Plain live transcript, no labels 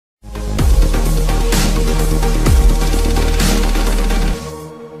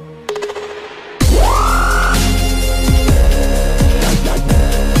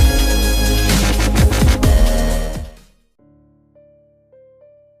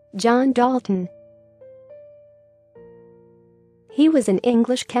John Dalton. He was an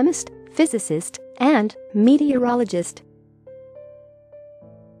English chemist, physicist, and meteorologist.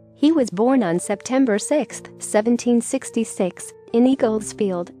 He was born on September 6, 1766, in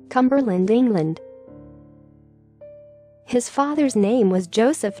Eaglesfield, Cumberland, England. His father's name was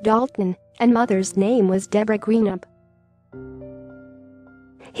Joseph Dalton, and mother's name was Deborah Greenup.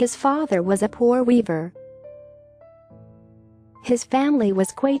 His father was a poor weaver. His family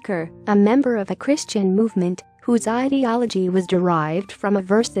was Quaker, a member of a Christian movement whose ideology was derived from a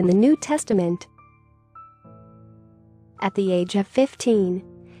verse in the New Testament. At the age of 15,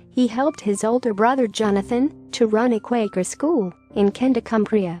 he helped his older brother Jonathan to run a Quaker school in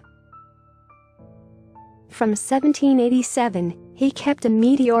Cumbria. From 1787, he kept a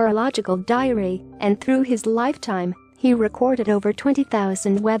meteorological diary, and through his lifetime, he recorded over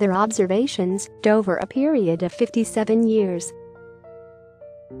 20,000 weather observations over a period of 57 years.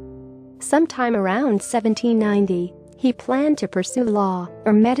 Sometime around 1790, he planned to pursue law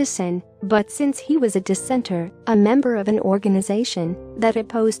or medicine, but since he was a dissenter, a member of an organization that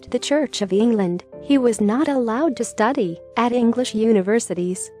opposed the Church of England, he was not allowed to study at English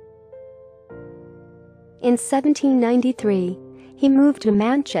universities. In 1793, he moved to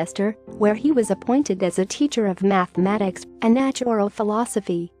Manchester, where he was appointed as a teacher of mathematics and natural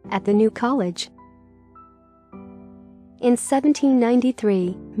philosophy at the new college. In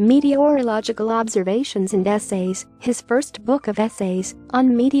 1793, Meteorological Observations and Essays, his first book of essays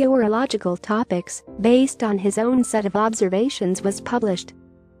on meteorological topics based on his own set of observations, was published.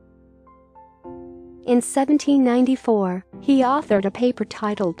 In 1794, he authored a paper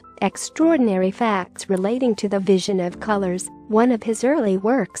titled Extraordinary Facts Relating to the Vision of Colors, one of his early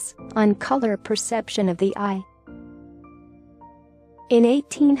works on color perception of the eye. In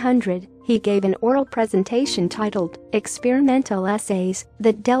 1800, he gave an oral presentation titled Experimental Essays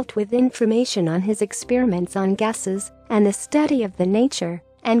that dealt with information on his experiments on gases and the study of the nature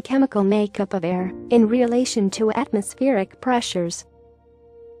and chemical makeup of air in relation to atmospheric pressures.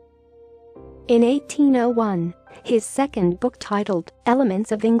 In 1801, his second book titled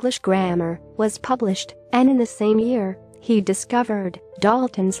Elements of English Grammar was published, and in the same year, he discovered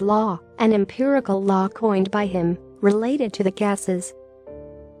Dalton's law, an empirical law coined by him, related to the gases.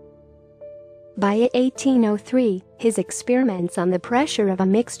 By 1803, his experiments on the pressure of a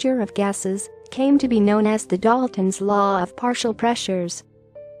mixture of gases came to be known as the Dalton's law of partial pressures.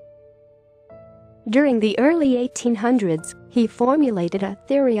 During the early 1800s, he formulated a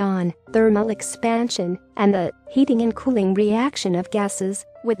theory on thermal expansion and the heating and cooling reaction of gases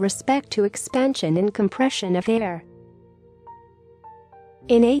with respect to expansion and compression of air.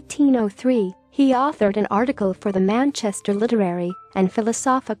 In 1803, he authored an article for the Manchester Literary and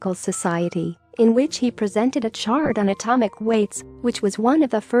Philosophical Society, in which he presented a chart on atomic weights, which was one of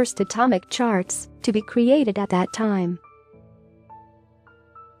the first atomic charts to be created at that time.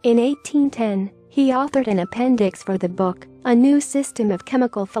 In 1810, he authored an appendix for the book, A New System of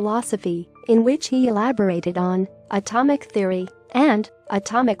Chemical Philosophy, in which he elaborated on atomic theory and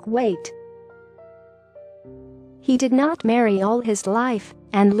atomic weight. He did not marry all his life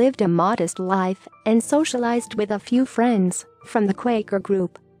and lived a modest life and socialized with a few friends from the Quaker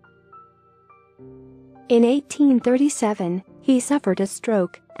group. In 1837, he suffered a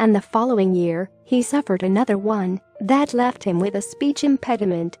stroke, and the following year, he suffered another one that left him with a speech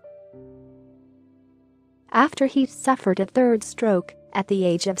impediment. After he suffered a third stroke, at the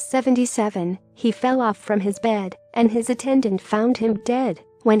age of 77, he fell off from his bed, and his attendant found him dead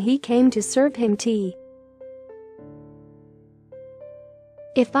when he came to serve him tea.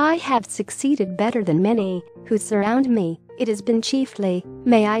 If I have succeeded better than many who surround me, it has been chiefly,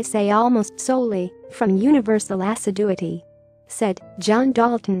 may I say almost solely, from universal assiduity," said John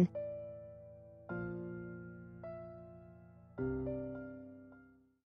Dalton.